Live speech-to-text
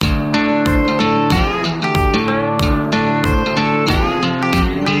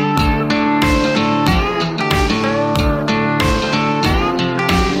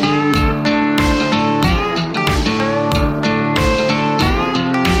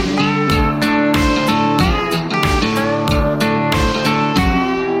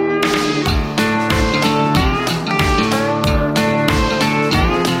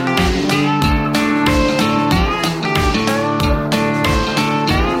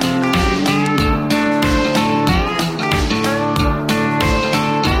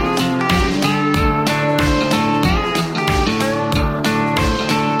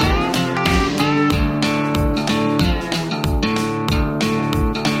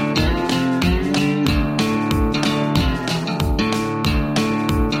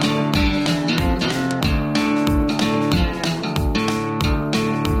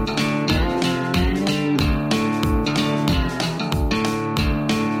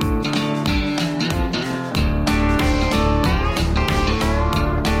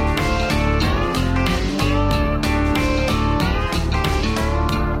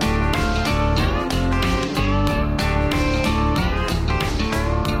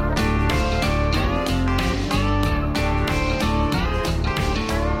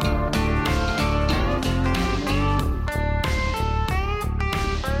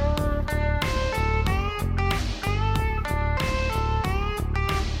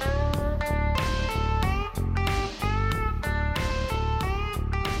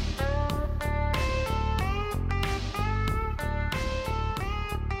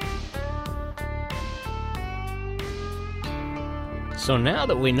So now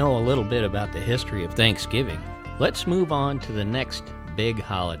that we know a little bit about the history of Thanksgiving, let's move on to the next big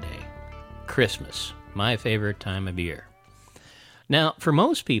holiday, Christmas, my favorite time of year. Now, for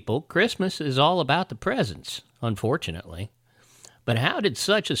most people, Christmas is all about the presents, unfortunately. But how did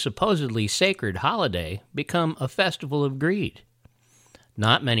such a supposedly sacred holiday become a festival of greed?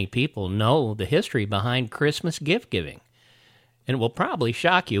 Not many people know the history behind Christmas gift-giving, and it will probably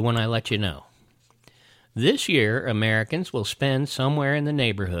shock you when I let you know. This year, Americans will spend somewhere in the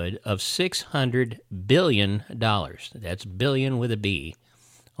neighborhood of $600 billion, that's billion with a B,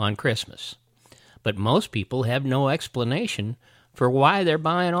 on Christmas. But most people have no explanation for why they're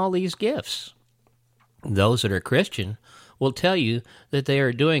buying all these gifts. Those that are Christian will tell you that they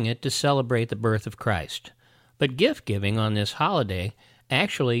are doing it to celebrate the birth of Christ. But gift-giving on this holiday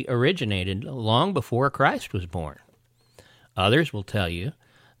actually originated long before Christ was born. Others will tell you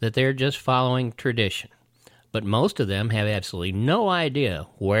that they're just following tradition. But most of them have absolutely no idea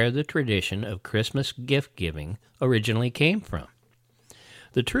where the tradition of Christmas gift-giving originally came from.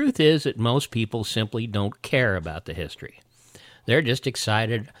 The truth is that most people simply don't care about the history. They're just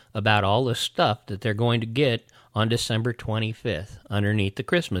excited about all the stuff that they're going to get on December 25th underneath the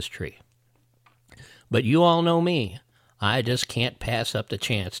Christmas tree. But you all know me. I just can't pass up the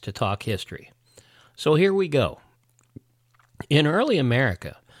chance to talk history. So here we go. In early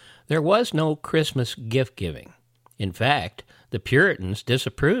America, there was no Christmas gift-giving. In fact, the Puritans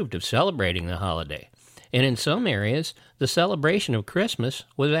disapproved of celebrating the holiday, and in some areas, the celebration of Christmas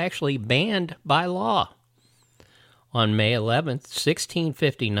was actually banned by law. On May 11th,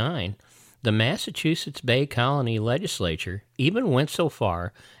 1659, the Massachusetts Bay Colony Legislature even went so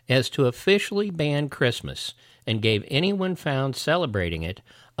far as to officially ban Christmas and gave anyone found celebrating it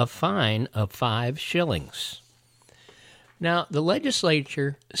a fine of 5 shillings. Now, the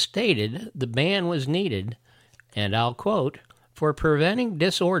legislature stated the ban was needed, and I'll quote, for preventing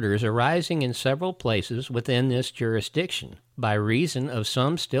disorders arising in several places within this jurisdiction, by reason of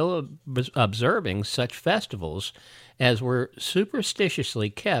some still observing such festivals as were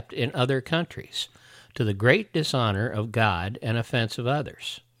superstitiously kept in other countries, to the great dishonor of God and offense of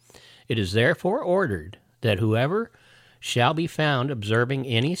others. It is therefore ordered that whoever shall be found observing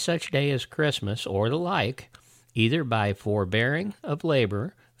any such day as Christmas or the like, either by forbearing of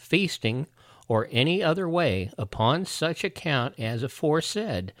labor, feasting, or any other way, upon such account as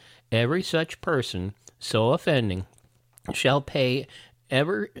aforesaid, every such person so offending shall pay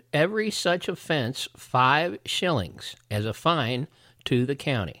every such offense 5 shillings as a fine to the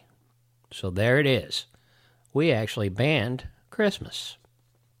county. So there it is. We actually banned Christmas.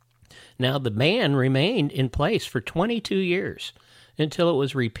 Now, the ban remained in place for 22 years until it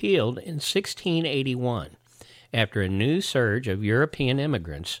was repealed in 1681, after a new surge of European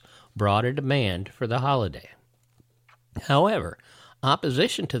immigrants brought a demand for the holiday. However,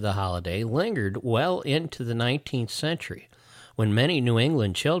 opposition to the holiday lingered well into the 19th century, when many New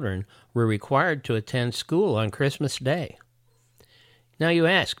England children were required to attend school on Christmas Day. Now you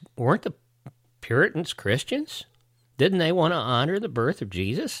ask, weren't the Puritans Christians? Didn't they want to honor the birth of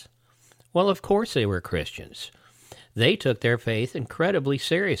Jesus? Well, of course they were Christians. They took their faith incredibly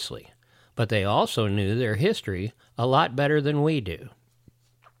seriously, but they also knew their history a lot better than we do.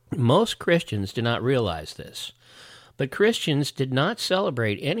 Most Christians do not realize this, but Christians did not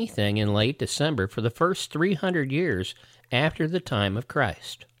celebrate anything in late December for the first 300 years after the time of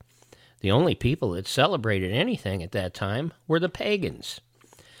Christ. The only people that celebrated anything at that time were the pagans.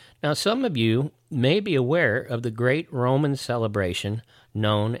 Now, some of you may be aware of the great Roman celebration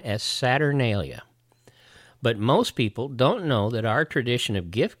known as Saturnalia, but most people don't know that our tradition of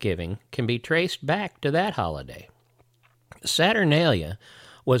gift-giving can be traced back to that holiday. Saturnalia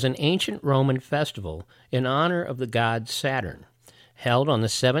was an ancient Roman festival in honor of the god Saturn, held on the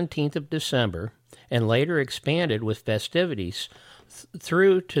 17th of December and later expanded with festivities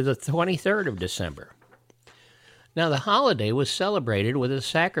through to the 23rd of December. Now, the holiday was celebrated with a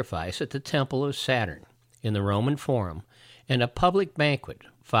sacrifice at the Temple of Saturn in the Roman Forum and a public banquet,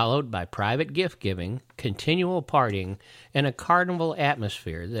 followed by private gift-giving, continual partying, and a carnival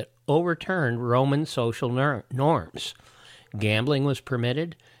atmosphere that overturned Roman social norms. Gambling was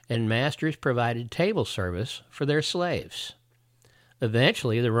permitted, and masters provided table service for their slaves.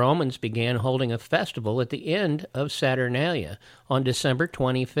 Eventually, the Romans began holding a festival at the end of Saturnalia on December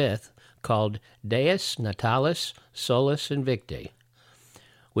 25th called Dies Natalis Solis Invicti,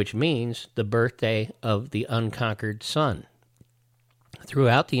 which means the birthday of the unconquered sun.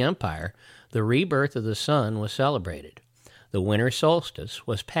 Throughout the empire, the rebirth of the sun was celebrated. The winter solstice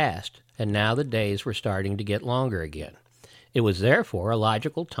was past, and now the days were starting to get longer again. It was therefore a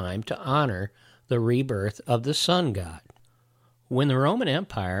logical time to honor the rebirth of the sun god. When the Roman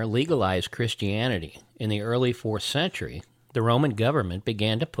Empire legalized Christianity in the early 4th century, the Roman government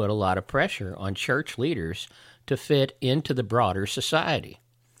began to put a lot of pressure on church leaders to fit into the broader society.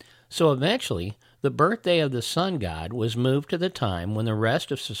 So eventually, the birthday of the sun god was moved to the time when the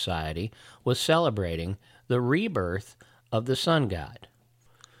rest of society was celebrating the rebirth of the sun god.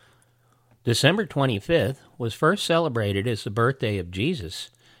 December 25th was first celebrated as the birthday of Jesus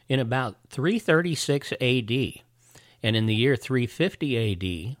in about 336 A.D., and in the year 350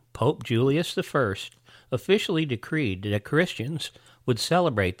 A.D., Pope Julius I officially decreed that Christians would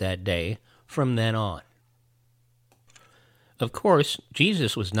celebrate that day from then on. Of course,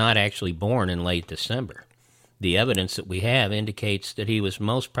 Jesus was not actually born in late December. The evidence that we have indicates that he was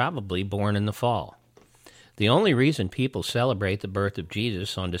most probably born in the fall. The only reason people celebrate the birth of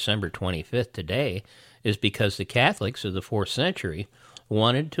Jesus on December 25th today is because the Catholics of the 4th century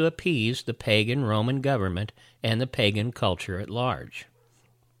wanted to appease the pagan Roman government and the pagan culture at large.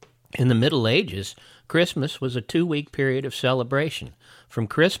 In the Middle Ages, Christmas was a 2-week period of celebration, from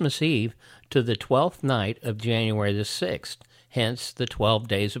Christmas Eve to the 12th night of January the 6th, hence the 12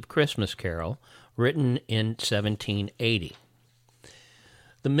 Days of Christmas Carol, written in 1780.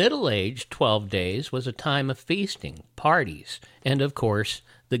 The middle-aged 12 days was a time of feasting, parties, and, of course,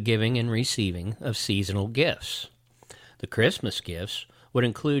 the giving and receiving of seasonal gifts. The Christmas gifts would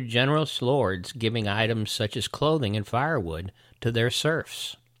include generous lords giving items such as clothing and firewood to their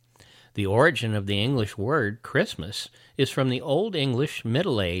serfs. The origin of the English word Christmas is from the Old English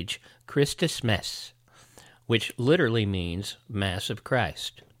Middle Age Christmas, which literally means Mass of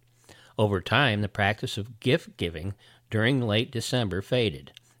Christ. Over time, the practice of gift-giving during late December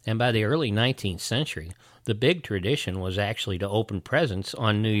faded, and by the early 19th century, the big tradition was actually to open presents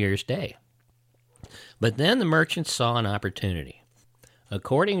on New Year's Day. But then the merchants saw an opportunity.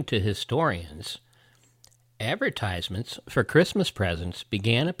 According to historians, advertisements for Christmas presents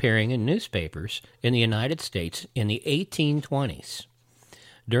began appearing in newspapers in the United States in the 1820s.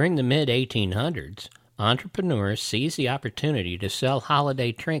 During the mid-1800s, entrepreneurs seized the opportunity to sell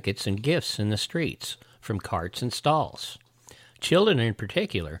holiday trinkets and gifts in the streets, from carts and stalls. Children in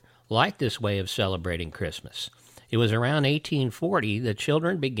particular liked this way of celebrating Christmas. It was around 1840 that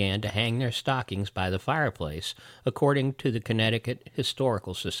children began to hang their stockings by the fireplace, according to the Connecticut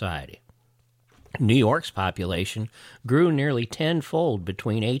Historical Society. New York's population grew nearly tenfold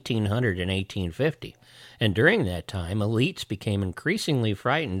between 1800 and 1850, and during that time, elites became increasingly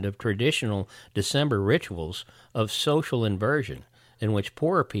frightened of traditional December rituals of social inversion, in which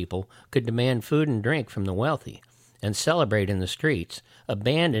poorer people could demand food and drink from the wealthy and celebrate in the streets,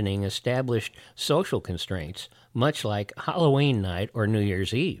 abandoning established social constraints, much like Halloween night or New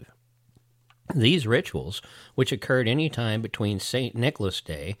Year's Eve. These rituals, which occurred any time between St. Nicholas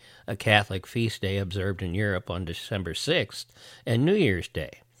Day, a Catholic feast day observed in Europe on December 6th, and New Year's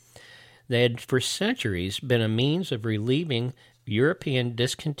Day, they had for centuries been a means of relieving European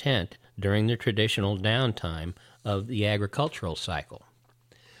discontent during the traditional downtime of the agricultural cycle.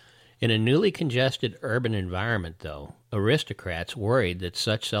 In a newly congested urban environment, though, aristocrats worried that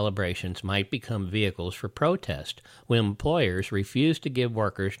such celebrations might become vehicles for protest when employers refused to give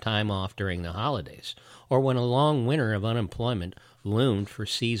workers time off during the holidays, or when a long winter of unemployment loomed for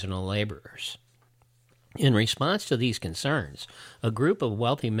seasonal laborers. In response to these concerns, a group of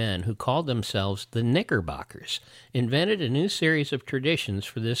wealthy men who called themselves the Knickerbockers invented a new series of traditions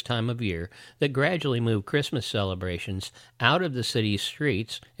for this time of year that gradually moved Christmas celebrations out of the city's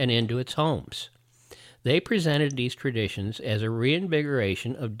streets and into its homes. They presented these traditions as a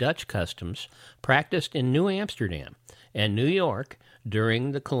reinvigoration of Dutch customs practiced in New Amsterdam and New York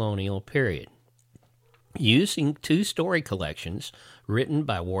during the colonial period. Using 2 story collections written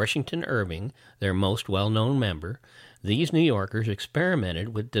by Washington Irving, their most well-known member, these New Yorkers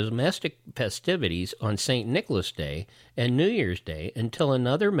experimented with domestic festivities on St. Nicholas Day and New Year's Day until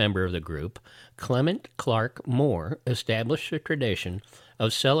another member of the group, Clement Clark Moore, established a tradition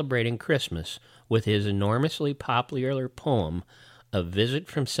of celebrating Christmas with his enormously popular poem, A Visit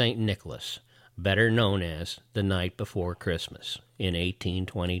from St. Nicholas, better known as The Night Before Christmas, in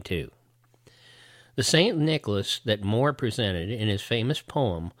 1822. The St. Nicholas that Moore presented in his famous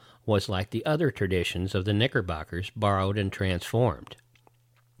poem was like the other traditions of the Knickerbockers, borrowed and transformed.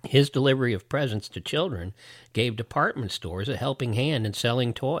 His delivery of presents to children gave department stores a helping hand in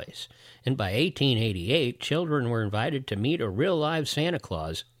selling toys, and by 1888, children were invited to meet a real live Santa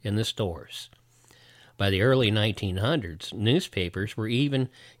Claus in the stores. By the early 1900s, newspapers were even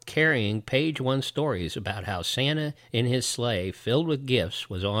carrying page-one stories about how Santa in his sleigh filled with gifts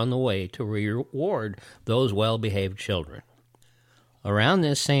was on the way to reward those well-behaved children. Around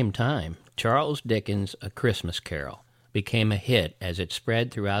this same time, Charles Dickens' A Christmas Carol, became a hit as it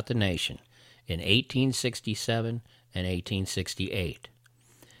spread throughout the nation in 1867 and 1868.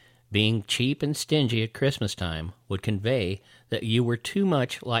 Being cheap and stingy at Christmas time would convey that you were too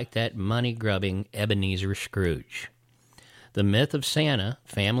much like that money-grubbing Ebenezer Scrooge. The myth of Santa,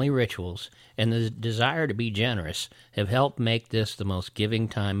 family rituals, and the desire to be generous have helped make this the most giving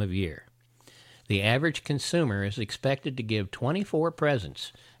time of year. The average consumer is expected to give 24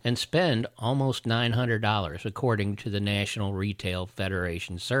 presents and spend almost $900, according to the National Retail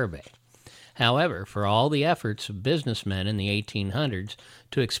Federation survey. However, for all the efforts of businessmen in the 1800s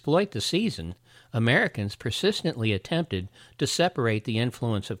to exploit the season, Americans persistently attempted to separate the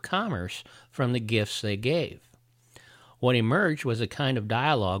influence of commerce from the gifts they gave. What emerged was a kind of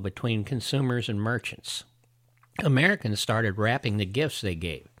dialogue between consumers and merchants. Americans started wrapping the gifts they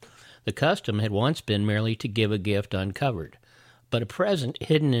gave. The custom had once been merely to give a gift uncovered, but a present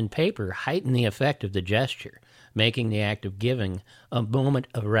hidden in paper heightened the effect of the gesture, making the act of giving a moment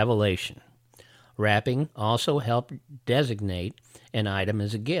of revelation. Wrapping also helped designate an item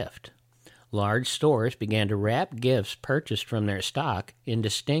as a gift. Large stores began to wrap gifts purchased from their stock in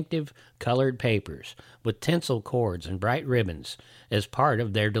distinctive colored papers with tinsel cords and bright ribbons as part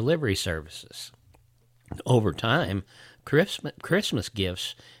of their delivery services. Over time, Christmas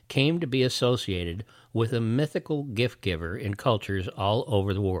gifts came to be associated with a mythical gift giver in cultures all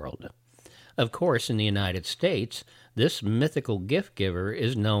over the world. Of course, in the United States, this mythical gift giver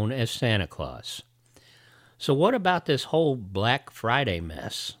is known as Santa Claus. So what about this whole Black Friday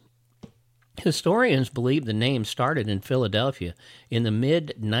mess? Historians believe the name started in Philadelphia in the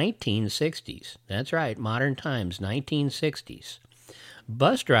mid-1960s. That's right, modern times, 1960s.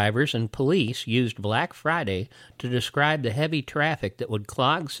 Bus drivers and police used Black Friday to describe the heavy traffic that would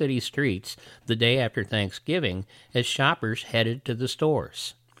clog city streets the day after Thanksgiving as shoppers headed to the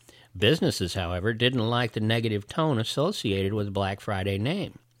stores. Businesses, however, didn't like the negative tone associated with the Black Friday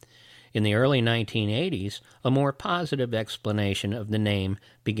name. In the early 1980s, a more positive explanation of the name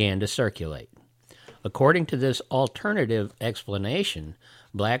began to circulate. According to this alternative explanation,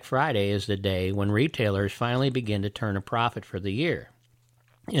 Black Friday is the day when retailers finally begin to turn a profit for the year.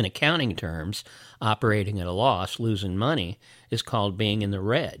 In accounting terms, operating at a loss, losing money, is called being in the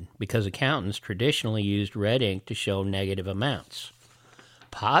red because accountants traditionally used red ink to show negative amounts.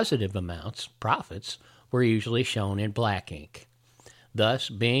 Positive amounts, profits, were usually shown in black ink. Thus,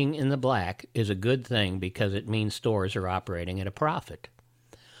 being in the black is a good thing because it means stores are operating at a profit.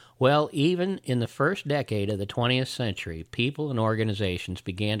 Well, even in the first decade of the 20th century, people and organizations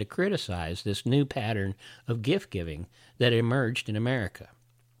began to criticize this new pattern of gift giving that emerged in America.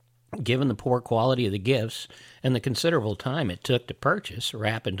 Given the poor quality of the gifts and the considerable time it took to purchase,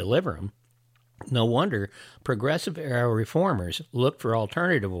 wrap, and deliver them, no wonder progressive-era reformers looked for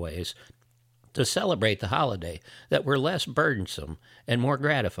alternative ways to celebrate the holiday that were less burdensome and more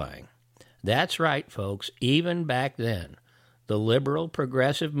gratifying. That's right, folks, even back then, the liberal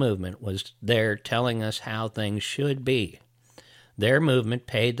progressive movement was there telling us how things should be. Their movement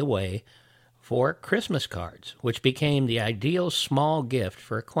paved the way for Christmas cards, which became the ideal small gift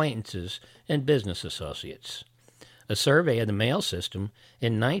for acquaintances and business associates. A survey of the mail system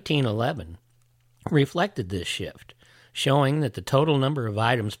in 1911 reflected this shift, showing that the total number of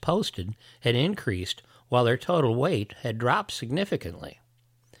items posted had increased while their total weight had dropped significantly.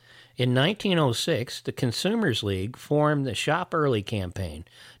 In 1906, the Consumers League formed the Shop Early campaign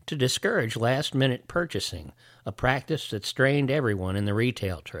to discourage last-minute purchasing, a practice that strained everyone in the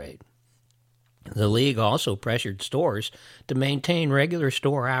retail trade. The League also pressured stores to maintain regular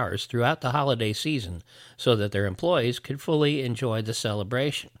store hours throughout the holiday season so that their employees could fully enjoy the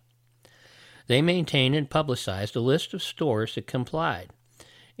celebration. They maintained and publicized a list of stores that complied,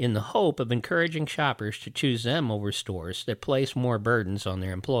 in the hope of encouraging shoppers to choose them over stores that place more burdens on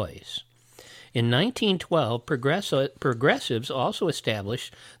their employees. In 1912, progressives also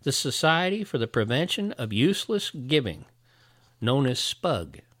established the Society for the Prevention of Useless Giving, known as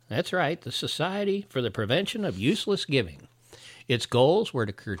SPUG. That's right, the Society for the Prevention of Useless Giving. Its goals were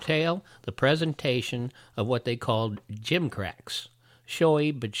to curtail the presentation of what they called gimcracks,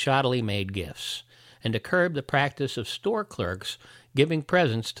 showy but shoddily made gifts, and to curb the practice of store clerks giving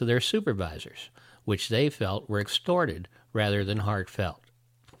presents to their supervisors, which they felt were extorted rather than heartfelt.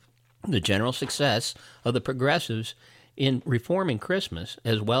 The general success of the progressives in reforming Christmas,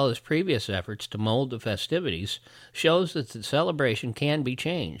 as well as previous efforts to mold the festivities, shows that the celebration can be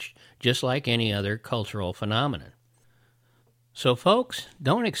changed, just like any other cultural phenomenon. So, folks,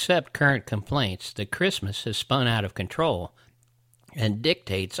 don't accept current complaints that Christmas has spun out of control and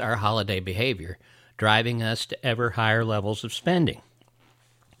dictates our holiday behavior, driving us to ever higher levels of spending.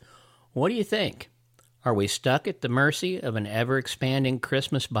 What do you think? Are we stuck at the mercy of an ever-expanding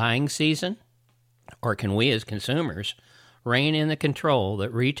Christmas buying season? Or can we as consumers rein in the control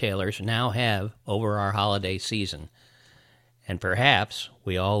that retailers now have over our holiday season? And perhaps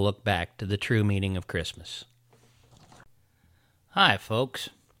we all look back to the true meaning of Christmas. Hi, folks.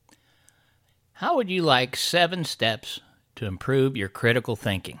 How would you like 7 steps to improve your critical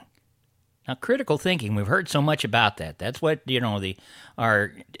thinking? Now, critical thinking, we've heard so much about that. That's what,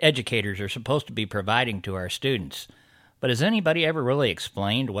 our educators are supposed to be providing to our students. But has anybody ever really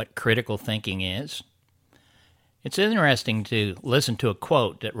explained what critical thinking is? It's interesting to listen to a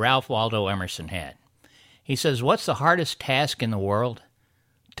quote that Ralph Waldo Emerson had. He says, "What's the hardest task in the world?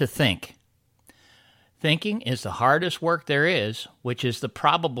 To think. Thinking is the hardest work there is, which is the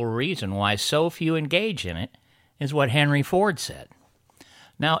probable reason why so few engage in it," is what Henry Ford said.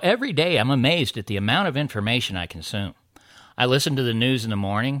 Now, every day I'm amazed at the amount of information I consume. I listen to the news in the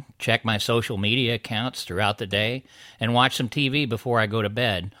morning, check my social media accounts throughout the day, and watch some TV before I go to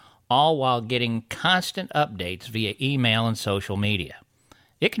bed, all while getting constant updates via email and social media.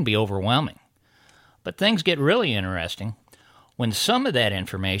 It can be overwhelming. But things get really interesting when some of that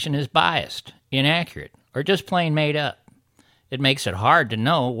information is biased, inaccurate, or just plain made up. It makes it hard to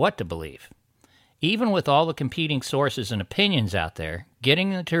know what to believe. Even with all the competing sources and opinions out there,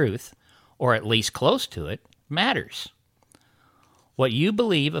 getting the truth, or at least close to it, matters. What you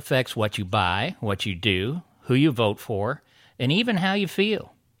believe affects what you buy, what you do, who you vote for, and even how you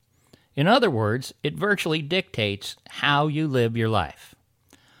feel. In other words, it virtually dictates how you live your life.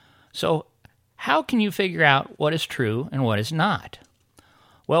 So, how can you figure out what is true and what is not?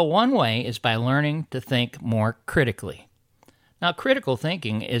 Well, one way is by learning to think more critically. Now, critical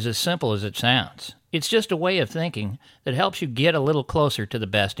thinking is as simple as it sounds. It's just a way of thinking that helps you get a little closer to the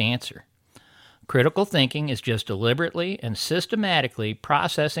best answer. Critical thinking is just deliberately and systematically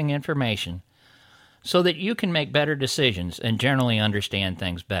processing information so that you can make better decisions and generally understand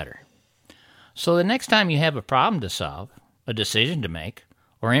things better. So the next time you have a problem to solve, a decision to make,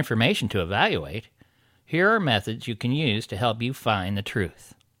 or information to evaluate, here are methods you can use to help you find the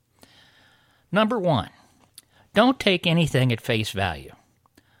truth. Number 1. Don't take anything at face value.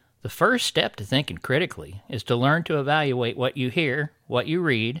 The first step to thinking critically is to learn to evaluate what you hear, what you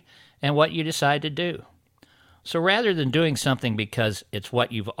read, and what you decide to do. So rather than doing something because it's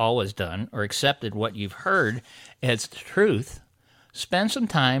what you've always done or accepted what you've heard as the truth, spend some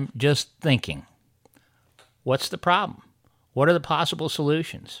time just thinking. What's the problem? What are the possible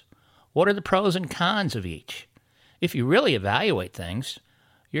solutions? What are the pros and cons of each? If you really evaluate things,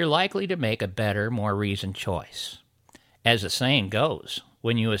 you're likely to make a better, more reasoned choice. As the saying goes,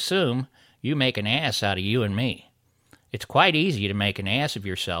 when you assume, you make an ass out of you and me. It's quite easy to make an ass of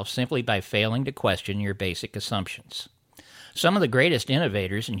yourself simply by failing to question your basic assumptions. Some of the greatest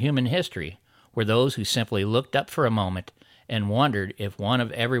innovators in human history were those who simply looked up for a moment and wondered if one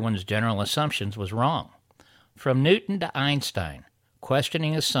of everyone's general assumptions was wrong. From Newton to Einstein,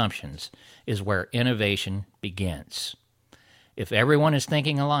 questioning assumptions is where innovation begins. If everyone is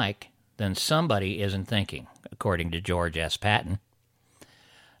thinking alike, then somebody isn't thinking, according to George S. Patton.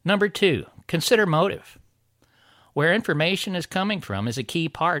 Number 2, consider motive. Where information is coming from is a key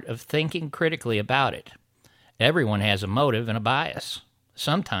part of thinking critically about it. Everyone has a motive and a bias.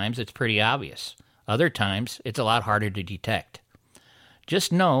 Sometimes it's pretty obvious. Other times it's a lot harder to detect.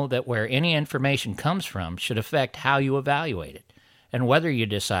 Just know that where any information comes from should affect how you evaluate it and whether you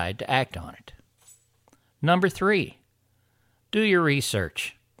decide to act on it. Number 3, do your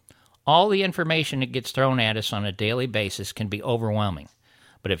research. All the information that gets thrown at us on a daily basis can be overwhelming.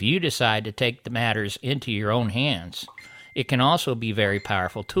 But if you decide to take the matters into your own hands, it can also be a very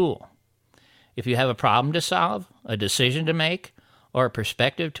powerful tool. If you have a problem to solve, a decision to make, or a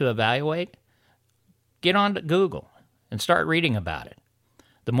perspective to evaluate, get on to Google and start reading about it.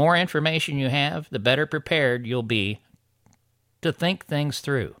 The more information you have, the better prepared you'll be to think things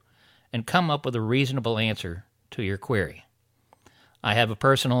through and come up with a reasonable answer to your query. I have a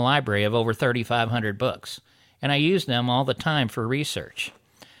personal library of over 3,500 books, and I use them all the time for research.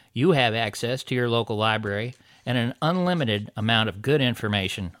 You have access to your local library and an unlimited amount of good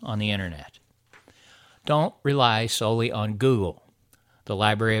information on the internet. Don't rely solely on Google. The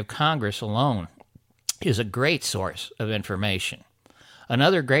Library of Congress alone is a great source of information.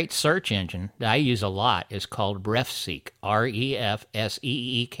 Another great search engine that I use a lot is called RefSeek, RefSeek.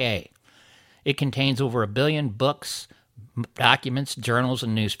 It contains over 1 billion books, documents, journals,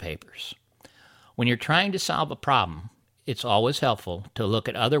 and newspapers. When you're trying to solve a problem, it's always helpful to look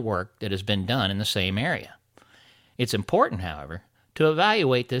at other work that has been done in the same area. It's important, however, to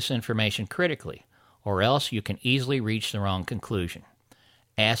evaluate this information critically, or else you can easily reach the wrong conclusion.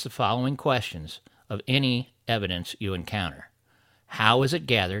 Ask the following questions of any evidence you encounter. How is it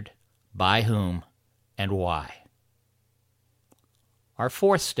gathered, by whom, and why? Our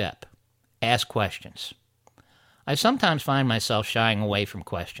fourth step, ask questions. I sometimes find myself shying away from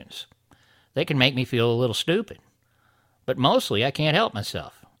questions. They can make me feel a little stupid. But mostly I can't help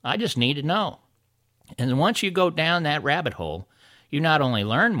myself. I just need to know. And once you go down that rabbit hole, you not only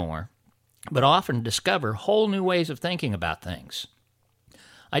learn more, but often discover whole new ways of thinking about things.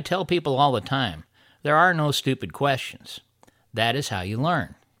 I tell people all the time, there are no stupid questions. That is how you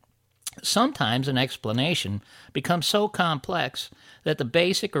learn. Sometimes an explanation becomes so complex that the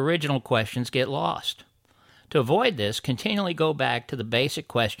basic original questions get lost. To avoid this, continually go back to the basic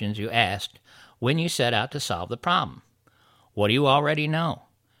questions you asked when you set out to solve the problem. What do you already know?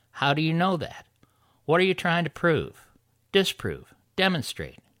 How do you know that? What are you trying to prove, disprove,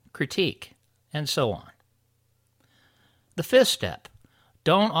 demonstrate, critique, and so on? The fifth step,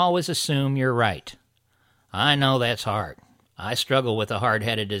 don't always assume you're right. I know that's hard. I struggle with a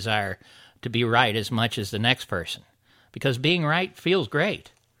hard-headed desire to be right as much as the next person, because being right feels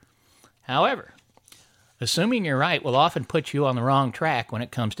great. However, assuming you're right will often put you on the wrong track when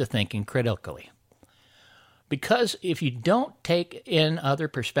it comes to thinking critically. Because if you don't take in other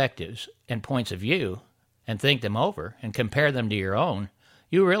perspectives and points of view and think them over and compare them to your own,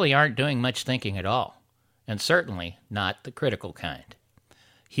 you really aren't doing much thinking at all, and certainly not the critical kind.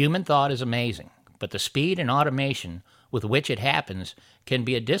 Human thought is amazing, but the speed and automation with which it happens can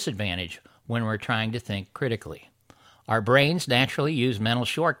be a disadvantage when we're trying to think critically. Our brains naturally use mental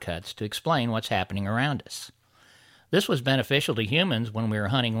shortcuts to explain what's happening around us. This was beneficial to humans when we were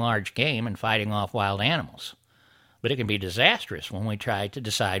hunting large game and fighting off wild animals. But it can be disastrous when we try to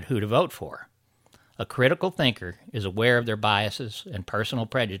decide who to vote for. A critical thinker is aware of their biases and personal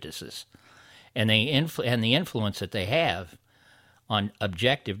prejudices, and the influence that they have on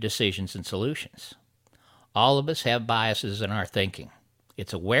objective decisions and solutions. All of us have biases in our thinking.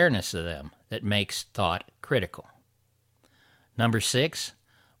 It's awareness of them that makes thought critical. Number 6,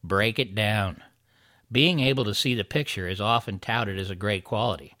 break it down. Being able to see the picture is often touted as a great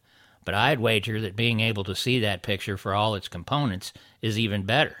quality, but I'd wager that being able to see that picture for all its components is even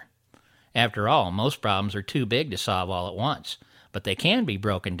better. After all, most problems are too big to solve all at once, but they can be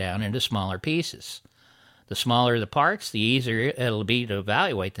broken down into smaller pieces. The smaller the parts, the easier it'll be to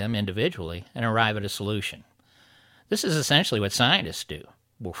evaluate them individually and arrive at a solution. This is essentially what scientists do.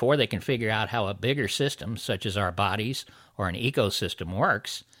 Before they can figure out how a bigger system, such as our bodies or an ecosystem,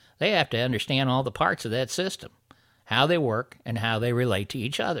 works, they have to understand all the parts of that system, how they work, and how they relate to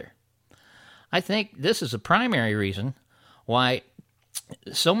each other. I think this is a primary reason why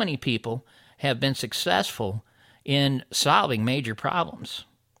so many people have been successful in solving major problems.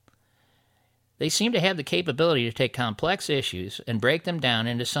 They seem to have the capability to take complex issues and break them down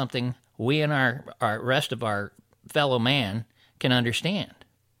into something we and our rest of our fellow man can understand.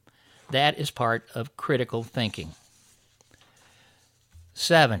 That is part of critical thinking.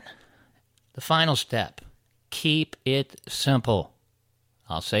 7, the final step, keep it simple.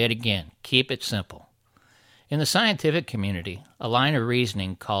 I'll say it again, keep it simple. In the scientific community, a line of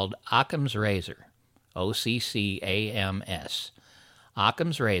reasoning called Occam's razor, O-C-C-A-M-S,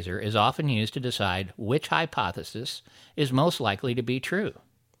 Occam's razor is often used to decide which hypothesis is most likely to be true.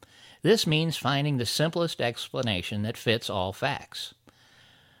 This means finding the simplest explanation that fits all facts.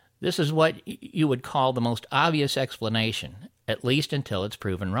 This is what you would call the most obvious explanation, at least until it's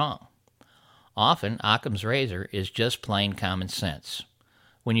proven wrong. Often, Occam's razor is just plain common sense.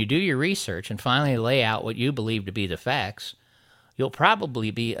 When you do your research and finally lay out what you believe to be the facts, you'll probably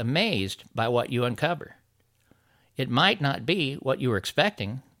be amazed by what you uncover. It might not be what you were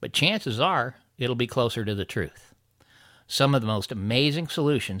expecting, but chances are it'll be closer to the truth. Some of the most amazing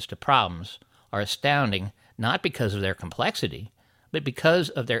solutions to problems are astounding not because of their complexity, but because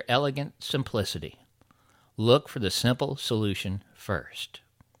of their elegant simplicity. Look for the simple solution first.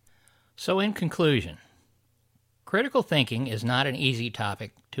 So in conclusion, critical thinking is not an easy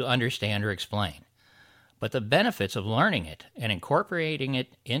topic to understand or explain, but the benefits of learning it and incorporating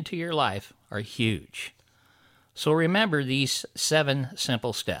it into your life are huge. So remember these 7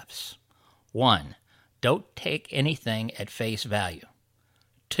 simple steps. 1. Don't take anything at face value.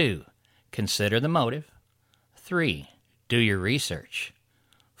 2. Consider the motive. 3. Do your research.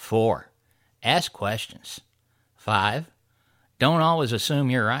 4. Ask questions. 5. Don't always assume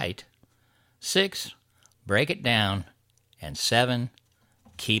you're right. 6. Break it down. And 7.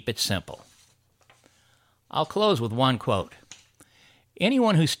 Keep it simple. I'll close with one quote.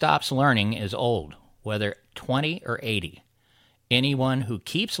 Anyone who stops learning is old, whether 20 or 80. Anyone who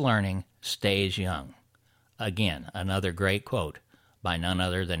keeps learning stays young. Again, another great quote by none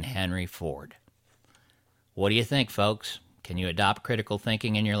other than Henry Ford. What do you think, folks? Can you adopt critical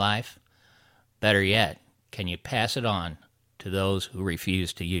thinking in your life? Better yet, can you pass it on to those who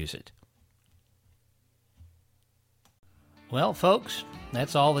refuse to use it? Well, folks,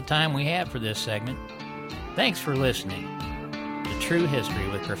 that's all the time we have for this segment. Thanks for listening to True History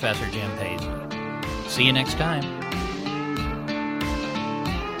with Professor Jim Paisley. See you next time.